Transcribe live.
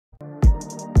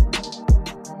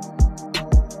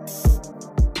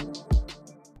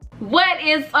What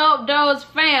is up, Doge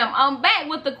fam? I'm back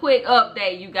with a quick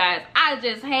update, you guys. I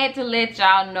just had to let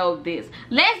y'all know this.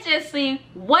 Let's just see,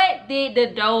 what did the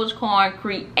Dogecoin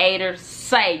creator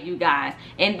say, you guys?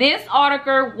 And this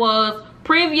article was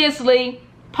previously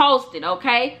posted,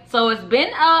 okay? So it's been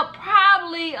up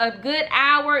probably a good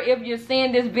hour if you're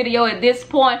seeing this video at this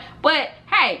point. But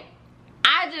hey,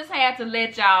 I just had to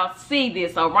let y'all see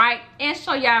this, all right? And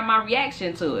show y'all my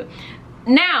reaction to it.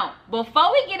 Now,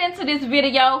 before we get into this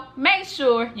video, make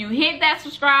sure you hit that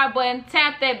subscribe button,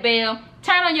 tap that bell,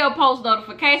 turn on your post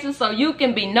notifications so you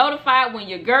can be notified when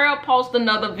your girl posts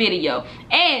another video.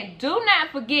 And do not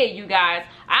forget, you guys,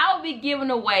 I'll be giving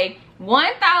away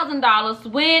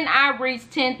 $1,000 when I reach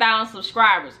 10,000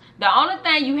 subscribers. The only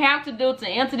thing you have to do to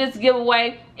enter this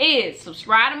giveaway is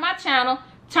subscribe to my channel,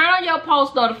 turn on your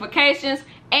post notifications,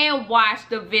 and watch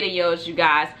the videos, you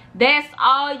guys. That's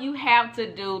all you have to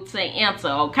do to enter,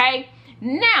 okay?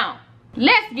 Now,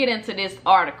 let's get into this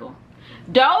article.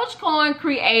 Dogecoin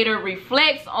creator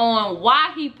reflects on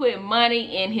why he put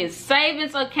money in his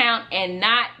savings account and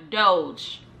not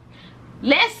Doge.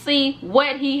 Let's see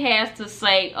what he has to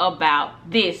say about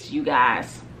this, you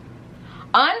guys.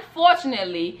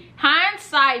 Unfortunately,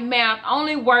 hindsight math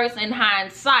only works in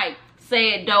hindsight,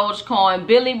 said Dogecoin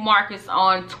Billy Markus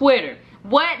on Twitter.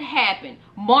 What happened?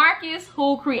 Markus,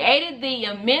 who created the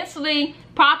immensely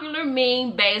popular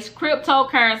meme-based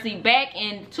cryptocurrency back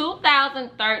in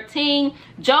 2013,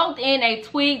 joked in a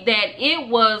tweet that it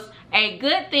was a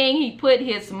good thing he put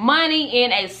his money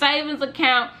in a savings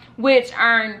account which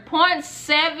earned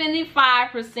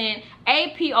 0.75%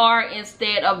 APR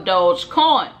instead of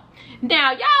Dogecoin.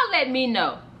 Now, y'all let me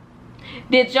know.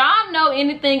 Did y'all know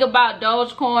anything about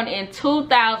Dogecoin in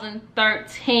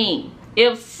 2013?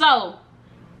 If so,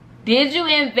 did you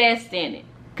invest in it?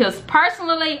 Because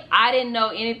personally, I didn't know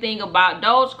anything about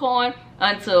Dogecoin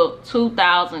until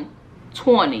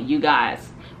 2020, you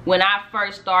guys, when I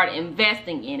first started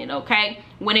investing in it, okay?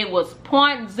 When it was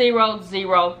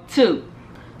 0.002.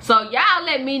 So y'all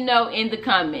let me know in the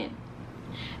comment.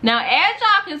 Now, as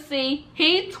y'all can see,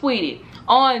 he tweeted,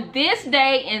 on this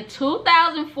day in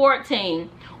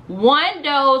 2014, one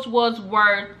Doge was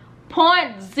worth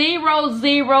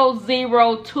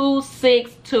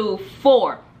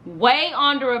 0.002624, way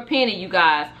under a penny, you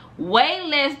guys. Way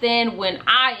less than when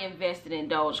I invested in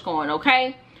Dogecoin,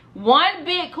 okay? One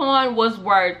Bitcoin was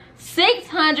worth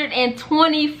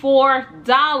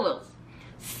 $624.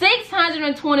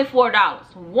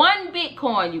 $624. One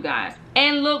Bitcoin, you guys.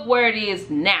 And look where it is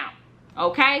now,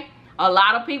 okay? A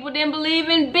lot of people didn't believe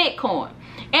in Bitcoin,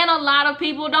 and a lot of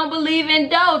people don't believe in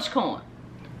Dogecoin.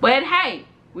 But hey,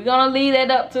 we're gonna leave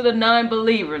that up to the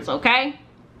non-believers, okay?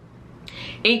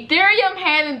 Ethereum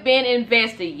haven't been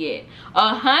invested yet.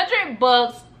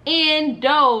 $100 in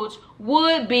Doge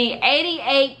would be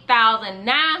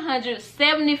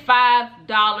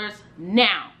 $88,975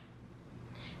 now.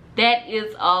 That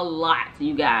is a lot,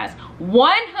 you guys.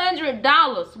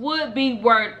 $100 would be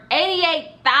worth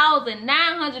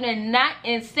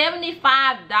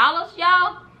 $88,975,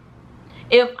 y'all.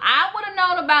 If I would have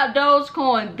known about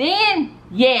Dogecoin then,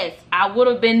 yes, I would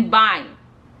have been buying.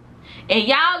 And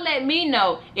y'all let me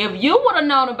know, if you would have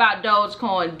known about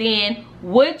Dogecoin then,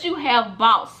 would you have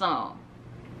bought some?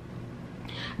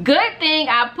 Good thing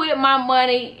I put my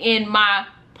money in my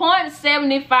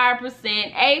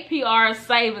 0.75% APR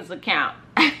savings account.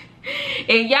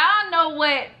 And y'all know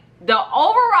what? The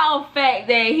overall fact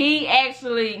that he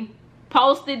actually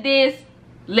posted this,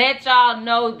 let y'all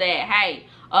know that, hey,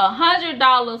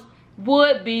 $100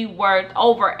 would be worth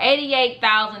over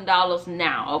 $88,000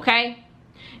 now, okay?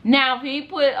 Now, if he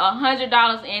put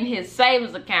 $100 in his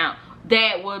savings account,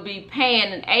 that would be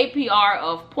paying an APR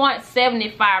of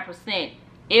 0.75%.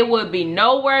 It would be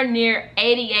nowhere near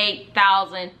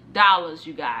 $88,000,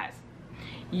 you guys.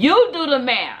 You do the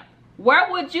math. Where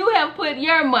would you have put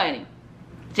your money?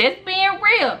 Just being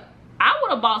real, I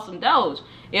would have bought some Doge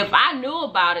if I knew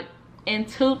about it in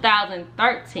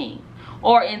 2013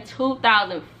 or in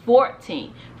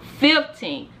 2014,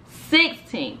 15,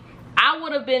 16. I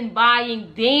would have been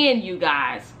buying then, you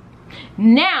guys.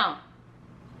 Now,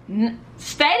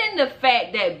 stating the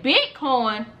fact that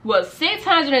Bitcoin was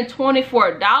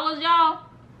 $624, y'all,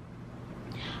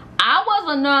 I was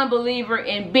a non-believer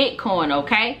in Bitcoin,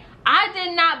 okay? I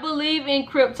did not believe in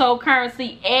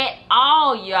cryptocurrency at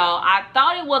all, y'all. I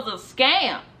thought it was a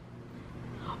scam.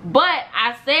 But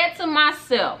I said to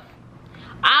myself,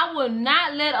 I will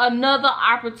not let another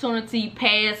opportunity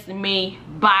pass me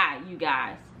by, you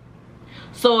guys.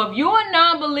 So if you're a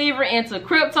non-believer into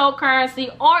cryptocurrency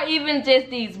or even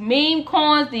just these meme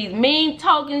coins, these meme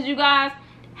tokens, you guys,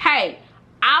 hey,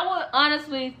 I would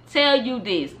honestly tell you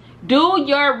this. Do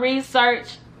your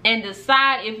research and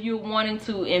decide if you're wanting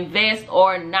to invest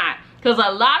or not. Because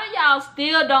a lot of y'all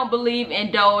still don't believe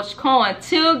in Dogecoin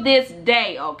till this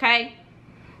day, okay?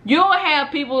 You'll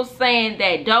have people saying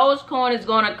that Dogecoin is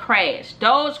going to crash.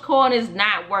 Dogecoin is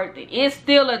not worth it. It's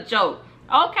still a joke.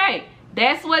 Okay,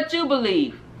 that's what you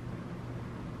believe.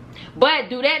 But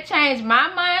do that change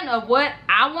my mind of what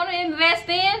I want to invest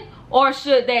in? Or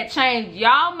should that change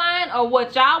y'all mind or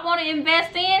what y'all want to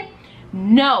invest in?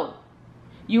 No.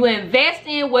 You invest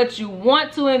in what you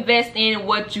want to invest in,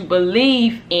 what you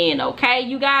believe in, okay,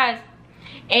 you guys?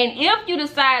 And if you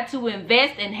decide to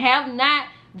invest and have not,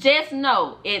 just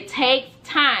know it takes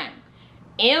time.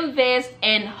 Invest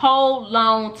and hold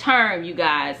long term, you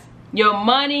guys. Your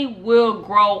money will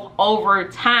grow over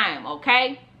time,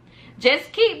 okay?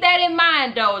 Just keep that in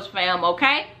mind, Doge fam,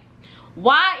 okay?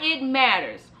 Why it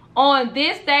matters. On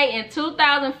this day in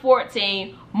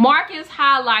 2014, Markus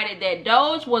highlighted that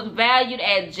Doge was valued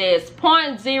at just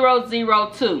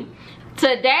 0.002.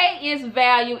 Today, its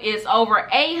value is over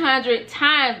 800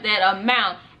 times that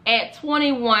amount at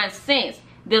 21 cents.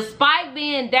 Despite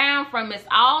being down from its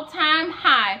all-time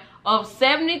high of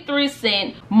 73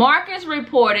 cents, Markus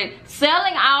reported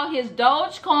selling all his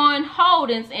Dogecoin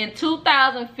holdings in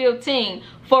 2015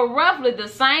 for roughly the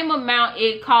same amount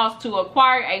it cost to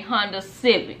acquire a Honda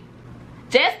Civic.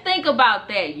 Just think about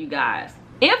that, you guys.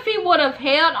 If he would have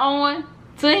held on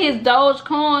to his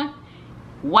Dogecoin,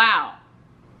 wow,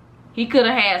 he could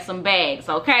have had some bags,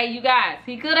 okay, you guys?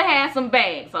 He could have had some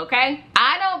bags, okay?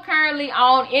 I don't currently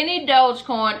own any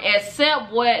Dogecoin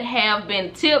except what have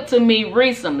been tipped to me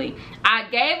recently. I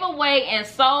gave away and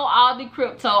sold all the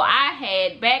crypto I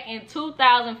had back in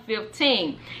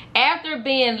 2015 after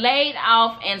being laid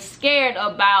off and scared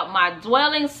about my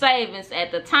dwelling savings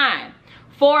at the time.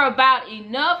 For about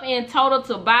enough in total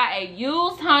to buy a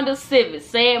used Honda Civic,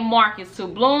 said Markus to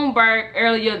Bloomberg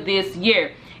earlier this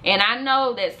year. And I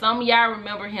know that some of y'all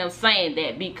remember him saying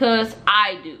that because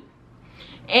I do.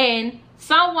 And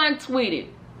someone tweeted,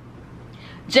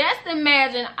 just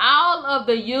imagine all of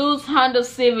the used Honda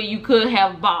Civic you could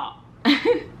have bought.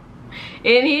 And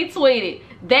he tweeted,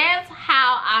 that's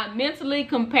how I mentally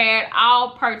compared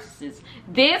all purchases.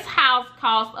 This house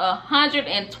cost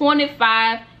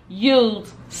 $125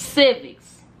 used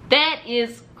Civics. That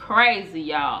is crazy,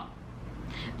 y'all.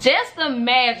 Just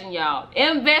imagine, y'all,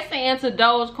 investing into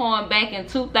Dogecoin back in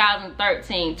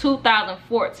 2013,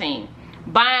 2014,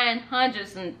 buying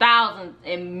hundreds and thousands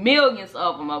and millions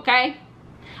of them, okay?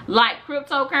 Like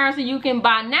cryptocurrency you can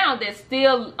buy now that's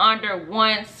still under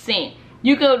 1 cent.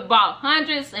 You could have bought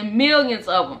hundreds and millions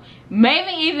of them,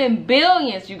 maybe even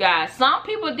billions, you guys. Some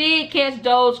people did catch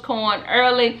Dogecoin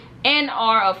early and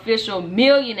are official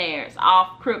millionaires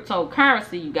off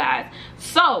cryptocurrency, you guys.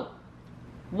 So,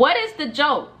 what is the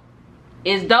joke?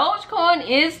 Is Dogecoin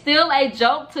is still a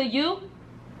joke to you?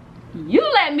 You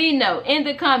let me know in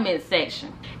the comment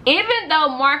section. Even though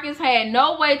Markus had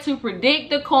no way to predict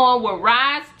the coin would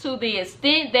rise to the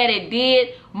extent that it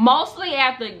did, mostly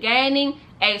after gaining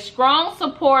a strong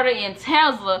supporter in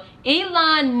Tesla,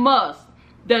 Elon Musk,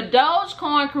 the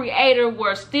Dogecoin creator,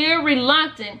 were still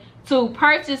reluctant to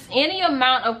purchase any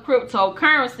amount of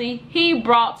cryptocurrency he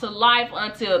brought to life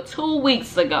until 2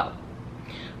 weeks ago.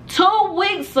 2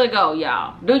 weeks ago,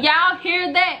 y'all. Do y'all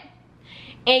hear that?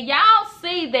 And y'all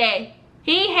see that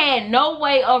he had no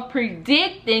way of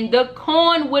predicting the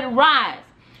coin would rise.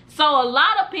 So a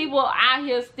lot of people out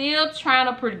here still trying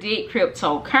to predict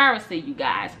cryptocurrency, you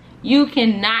guys. You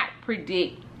cannot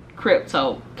predict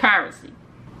cryptocurrency.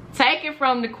 Take it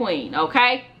from the queen,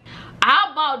 okay?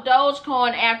 I bought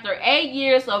Dogecoin after 8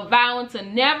 years of vowing to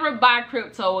never buy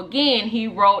crypto again, he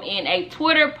wrote in a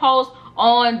Twitter post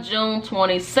on June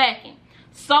 22nd.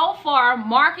 So far,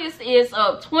 Markus is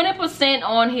up 20%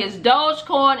 on his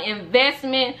Dogecoin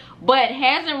investment, but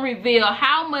hasn't revealed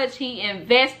how much he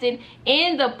invested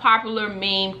in the popular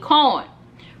meme coin.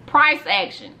 Price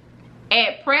action.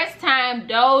 At press time,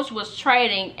 Doge was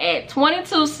trading at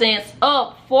 22 cents,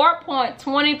 up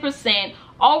 4.20%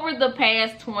 over the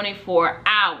past 24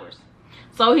 hours.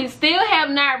 So he still have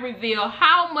not revealed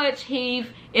how much he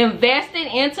invested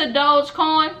into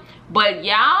Dogecoin, but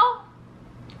y'all,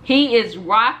 he is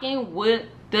rocking with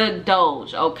the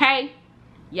Doge, okay?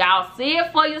 Y'all see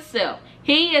it for yourself.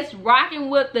 He is rocking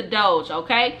with the Doge,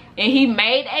 okay? And he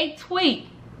made a tweet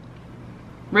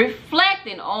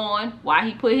reflecting on why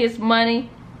he put his money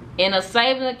in a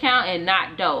savings account and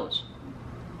not Doge.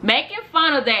 Making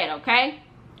fun of that, okay?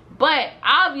 But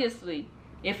obviously,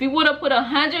 if he would have put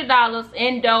 $100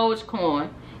 in Dogecoin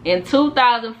in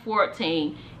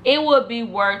 2014, it would be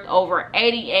worth over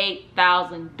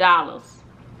 $88,000.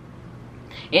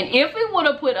 And if he would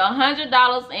have put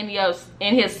 $100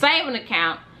 in his saving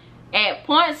account at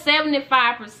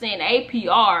 0.75%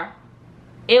 APR,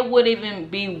 it would even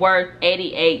be worth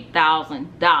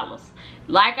 $88,000.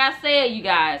 Like I said, you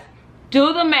guys,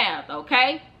 do the math,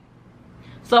 okay?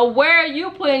 So where are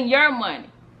you putting your money?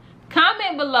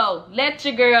 Comment below, let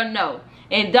your girl know.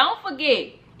 And don't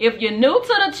forget, if you're new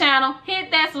to the channel,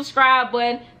 hit that subscribe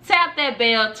button, tap that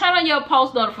bell, turn on your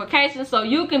post notifications so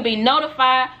you can be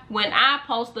notified when I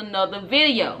post another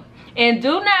video. And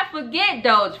do not forget,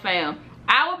 Doge fam,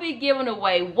 I will be giving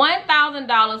away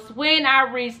 $1,000 when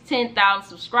I reach 10,000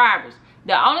 subscribers.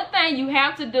 The only thing you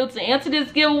have to do to enter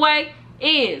this giveaway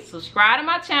is subscribe to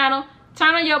my channel,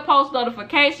 turn on your post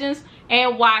notifications,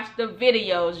 and watch the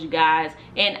videos, you guys.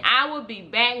 And I will be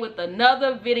back with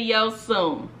another video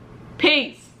soon.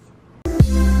 Peace.